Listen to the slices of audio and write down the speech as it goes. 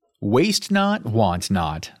Waste not, want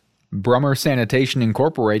not. Brommer Sanitation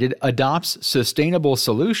Inc. adopts sustainable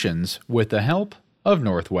solutions with the help of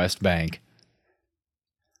Northwest Bank.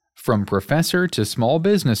 From professor to small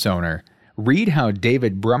business owner, read how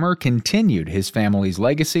David Brommer continued his family's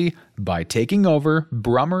legacy by taking over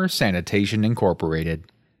Brommer Sanitation Inc.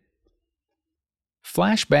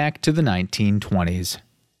 Flashback to the 1920s.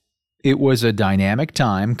 It was a dynamic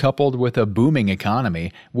time coupled with a booming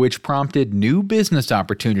economy, which prompted new business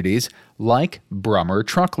opportunities like Brommer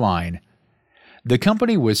Truck Line. The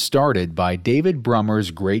company was started by David Brommer's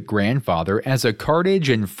great-grandfather as a cartage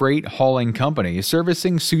and freight hauling company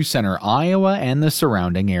servicing Sioux Center, Iowa and the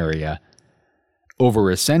surrounding area. Over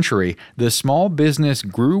a century, the small business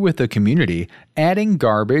grew with the community, adding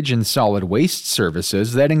garbage and solid waste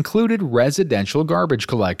services that included residential garbage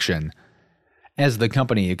collection. As the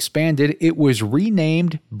company expanded, it was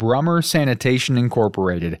renamed Brommer Sanitation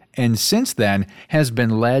Inc. and since then has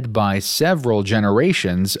been led by several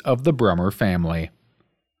generations of the Brommer family.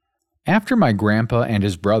 After my grandpa and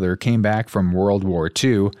his brother came back from World War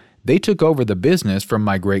II, they took over the business from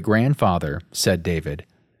my great-grandfather, said David.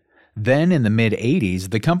 Then in the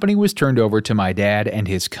mid-'80s, the company was turned over to my dad and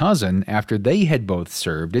his cousin after they had both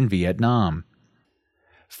served in Vietnam.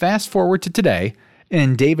 Fast forward to today,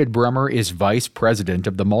 and David Brommer is vice president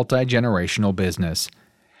of the multi-generational business.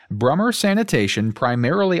 Brommer Sanitation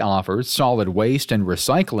primarily offers solid waste and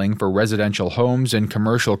recycling for residential homes and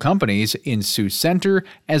commercial companies in Sioux Center,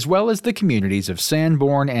 as well as the communities of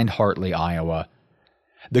Sanborn and Hartley, Iowa.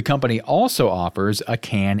 The company also offers a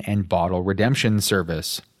can and bottle redemption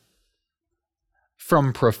service.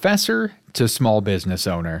 From professor to small business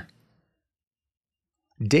owner.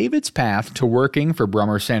 David's path to working for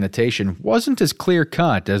Brommer Sanitation wasn't as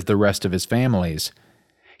clear-cut as the rest of his family's.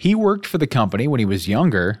 He worked for the company when he was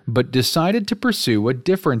younger, but decided to pursue a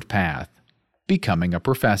different path, becoming a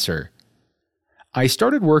professor. I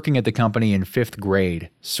started working at the company in 5th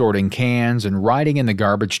grade, sorting cans and riding in the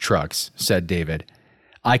garbage trucks, said David.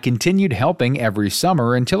 I continued helping every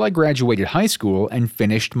summer until I graduated high school and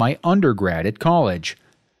finished my undergrad at college.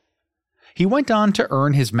 He went on to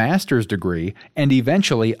earn his master's degree and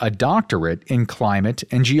eventually a doctorate in climate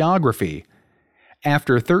and geography.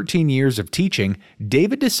 After 13 years of teaching,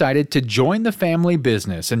 David decided to join the family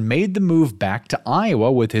business and made the move back to Iowa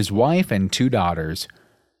with his wife and 2 daughters.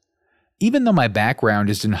 Even though my background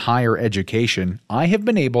is in higher education, I have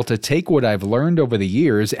been able to take what I've learned over the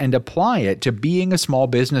years and apply it to being a small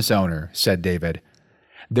business owner, said David.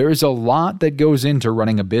 There's a lot that goes into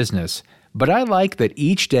running a business, but I like that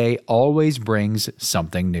each day always brings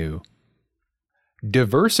something new.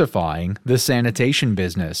 Diversifying the sanitation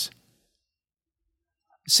business.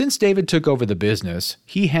 Since David took over the business,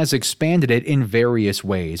 he has expanded it in various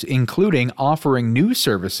ways, including offering new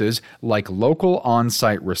services like local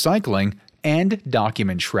on-site recycling and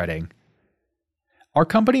document shredding. Our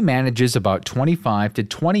company manages about 25 to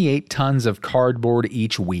 28 tons of cardboard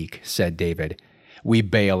each week, said David. We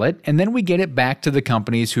bale it, and then we get it back to the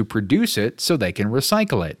companies who produce it so they can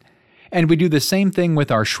recycle it. And we do the same thing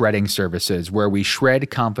with our shredding services, where we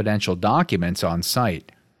shred confidential documents on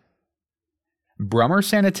site. Brommer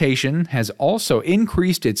Sanitation has also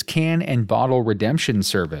increased its can and bottle redemption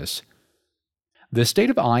service. The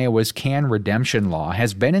state of Iowa's can redemption law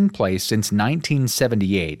has been in place since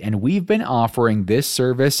 1978, and we've been offering this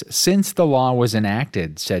service since the law was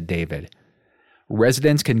enacted, said David.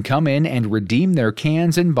 Residents can come in and redeem their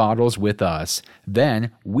cans and bottles with us.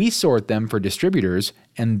 Then we sort them for distributors,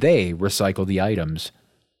 and they recycle the items.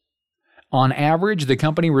 On average, the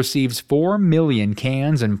company receives 4 million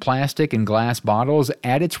cans and plastic and glass bottles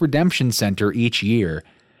at its redemption center each year.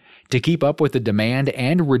 To keep up with the demand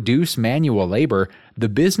and reduce manual labor, the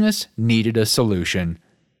business needed a solution.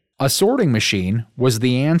 A sorting machine was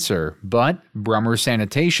the answer, but Brommer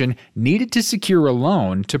Sanitation needed to secure a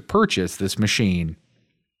loan to purchase this machine.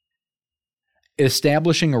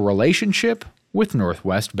 Establishing a relationship with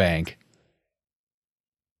Northwest Bank.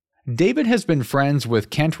 David has been friends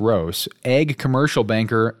with Kent Rose, Ag Commercial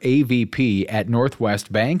Banker AVP at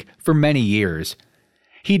Northwest Bank, for many years.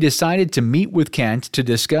 He decided to meet with Kent to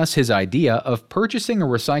discuss his idea of purchasing a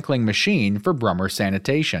recycling machine for Brommer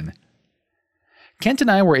Sanitation. Kent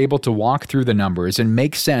and I were able to walk through the numbers and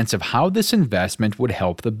make sense of how this investment would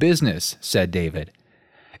help the business, said David.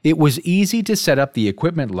 It was easy to set up the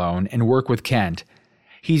equipment loan and work with Kent.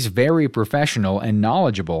 He's very professional and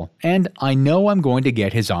knowledgeable, and I know I'm going to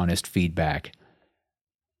get his honest feedback.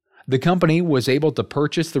 The company was able to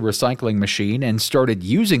purchase the recycling machine and started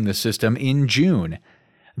using the system in June.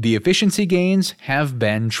 The efficiency gains have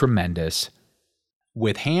been tremendous.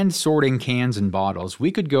 With hand sorting cans and bottles,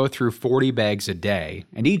 we could go through 40 bags a day,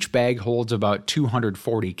 and each bag holds about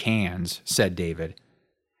 240 cans, said David.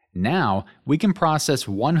 Now, we can process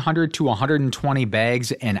 100 to 120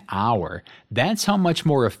 bags an hour. That's how much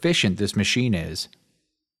more efficient this machine is.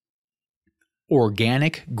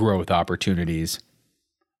 Organic growth opportunities.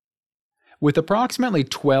 With approximately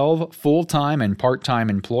 12 full-time and part-time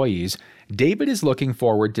employees, David is looking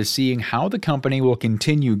forward to seeing how the company will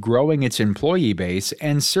continue growing its employee base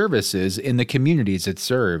and services in the communities it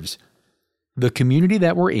serves. The community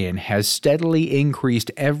that we're in has steadily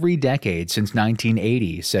increased every decade since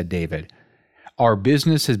 1980, said David. Our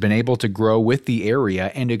business has been able to grow with the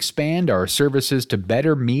area and expand our services to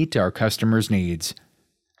better meet our customers' needs.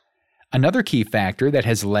 Another key factor that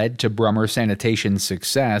has led to Brommer Sanitation's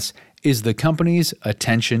success is the company's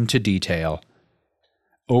attention to detail.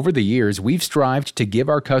 Over the years, we've strived to give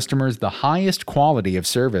our customers the highest quality of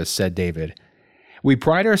service, said David. We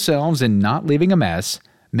pride ourselves in not leaving a mess,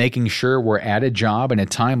 making sure we're at a job in a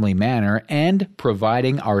timely manner, and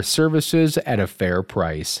providing our services at a fair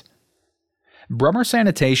price. Brommer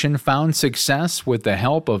Sanitation found success with the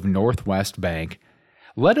help of Northwest Bank.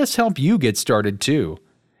 Let us help you get started too.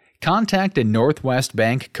 Contact a Northwest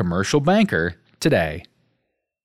Bank commercial banker today.